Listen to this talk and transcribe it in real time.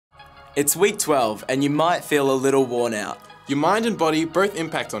It's week 12 and you might feel a little worn out. Your mind and body both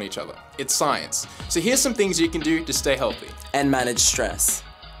impact on each other. It's science. So here's some things you can do to stay healthy. And manage stress.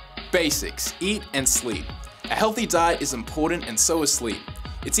 Basics: eat and sleep. A healthy diet is important, and so is sleep.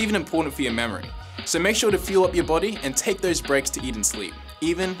 It's even important for your memory. So make sure to fuel up your body and take those breaks to eat and sleep,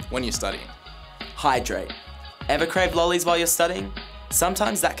 even when you're studying. Hydrate. Ever crave lollies while you're studying?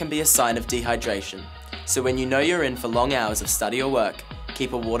 Sometimes that can be a sign of dehydration. So when you know you're in for long hours of study or work,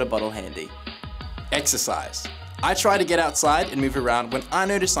 keep a water bottle handy. Exercise. I try to get outside and move around when I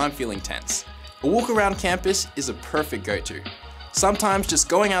notice I'm feeling tense. A walk around campus is a perfect go-to. Sometimes just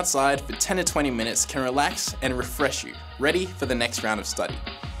going outside for 10 to 20 minutes can relax and refresh you, ready for the next round of study.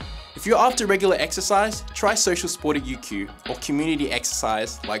 If you're after regular exercise, try social sport at UQ or community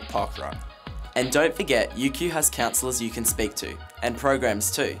exercise like parkrun. And don't forget, UQ has counsellors you can speak to, and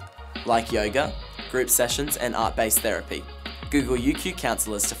programs too, like yoga, group sessions and art-based therapy. Google UQ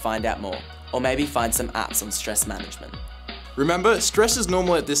counsellors to find out more, or maybe find some apps on stress management. Remember, stress is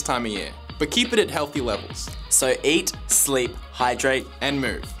normal at this time of year, but keep it at healthy levels. So eat, sleep, hydrate, and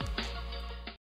move.